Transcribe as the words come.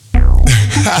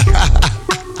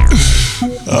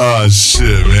Oh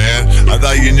shit, man. I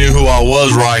thought you knew who I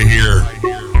was right here.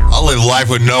 I live life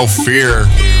with no fear.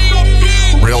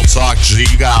 Real talk, G,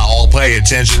 you gotta all pay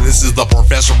attention. This is the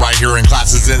professor right here in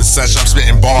classes in session. I'm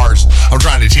spitting bars. I'm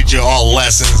trying to teach you all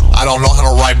lessons. I don't know how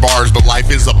to write bars, but life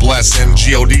is a blessing.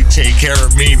 G.O.D. take care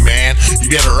of me, man. You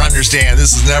better understand,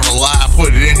 this is never a lie.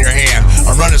 Put it in your hand.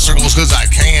 I'm running circles cause I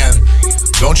can.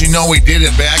 Don't you know we did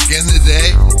it back in the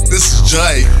day? This is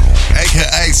Jay,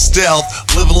 aka Stealth,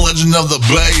 living legend of the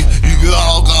Bay. You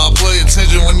all gotta pay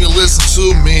attention when you listen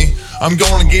to me. I'm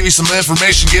going to give you some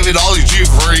information, give it all you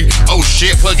free. Oh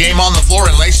shit, put game on the floor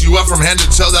and lace you up from head to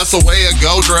toe. That's the way it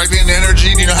goes, directing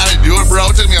energy. Do you know how to do it,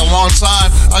 bro? It took me a long time.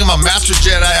 I'm a master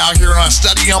Jedi out here and I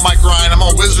study on my grind. I'm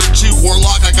a wizard too,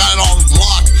 warlock, I got it on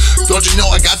lock. Don't you know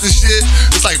I got this shit?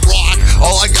 It's like rock.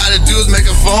 All I gotta do is make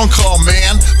a phone call,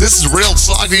 man. This is real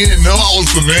talk. You didn't know I was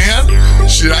the man?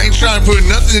 Shit, I ain't trying to put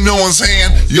nothing in no one's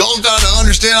hand. Y'all gotta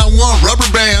understand I want rubber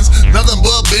bands. Nothing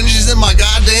but binges in my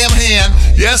goddamn hand.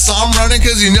 Yes, I'm running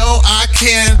cause you know I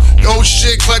can. Oh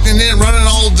shit, collecting it, running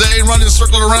all day, running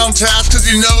circled around tasks cause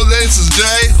you know this is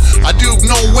day. I do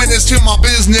no witness to my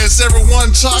business.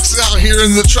 Everyone talks out here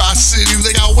in the Tri-City.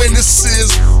 They got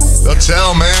witnesses. They'll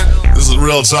tell, man. This is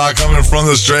real talk coming from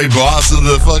the straight boss of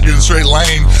the fucking straight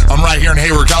lane. I'm right here in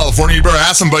Hayward, California. You better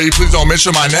ask somebody, please don't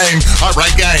mention my name.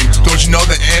 Alright, gang, don't you know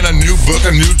that in a new book,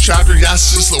 a new chapter?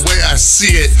 That's just the way I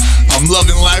see it. I'm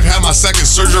loving life, had my second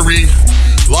surgery.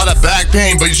 A lot of back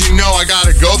pain, but you know I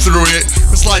gotta go through it.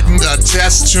 It's like a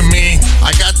test to me.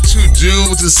 I got to do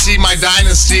to see my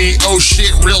dynasty. Oh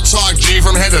shit, real talk, G,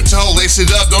 from head to toe. Lace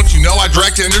it up, don't you know I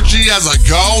direct energy as I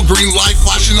go? Green light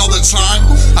flashing all the time.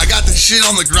 I got this shit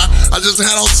on the ground. I just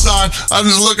had all the time. I'm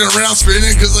just looking around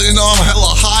spinning cause you know I'm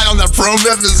hella high on that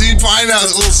promethazine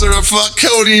pineapple syrup. Fuck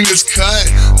codeine is cut.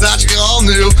 That you all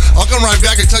knew. I'll come right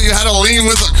back and tell you how to lean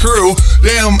with a crew.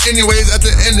 Damn, anyways, at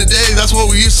the end of the day, that's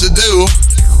what we used to do.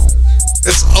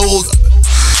 It's old.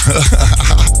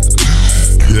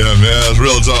 Yeah, man, it's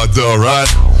real talk though, right?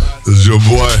 This is your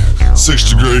boy,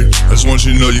 6th Degree. I just want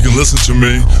you to know you can listen to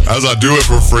me as I do it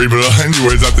for free. But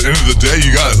anyways, at the end of the day, you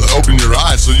gotta open your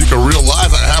eyes so you can realize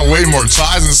I have way more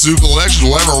ties than Sue Collection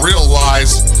will ever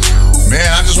realize. Man,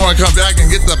 I just want to come back and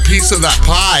get the piece of that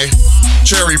pie.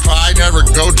 Cherry pie, never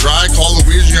go dry. Call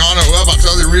Louisiana up. I'll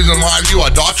tell you the reason why. If you a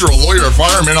doctor, a lawyer, a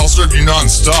fireman, I'll serve you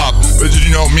non-stop. But did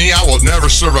you know me? I will never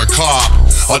serve a cop.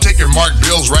 I'll take your marked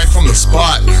bills right from the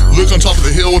spot. Look on top of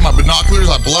the hill with my binoculars,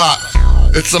 I blot.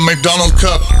 It's a McDonald's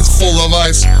cup, it's full of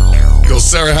ice. Yo,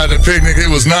 Sarah had a picnic, it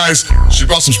was nice. She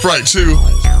brought some Sprite too.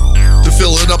 To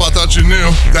fill it up, I thought you knew.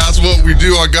 That's what we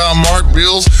do. I got marked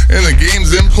bills and the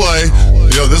game's in play.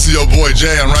 Yo, this is your boy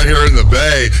Jay. I'm right here in the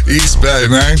Bay, East Bay,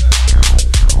 man.